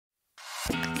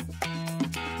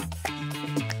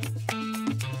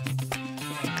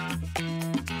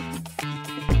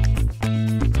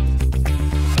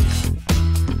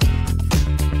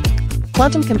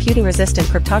Quantum computing-resistant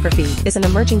cryptography is an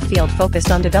emerging field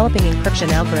focused on developing encryption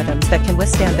algorithms that can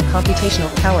withstand the computational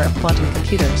power of quantum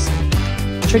computers.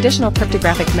 Traditional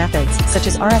cryptographic methods, such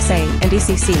as RSA and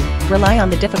ECC, rely on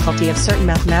the difficulty of certain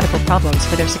mathematical problems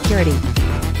for their security.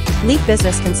 Leap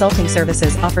Business Consulting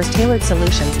Services offers tailored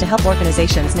solutions to help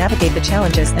organizations navigate the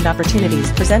challenges and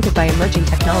opportunities presented by emerging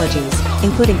technologies,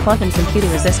 including quantum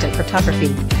computing-resistant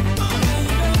cryptography.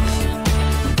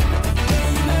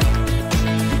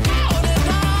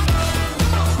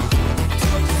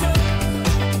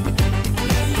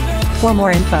 For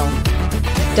more info,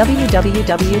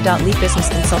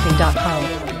 www.leapbusinessconsulting.com.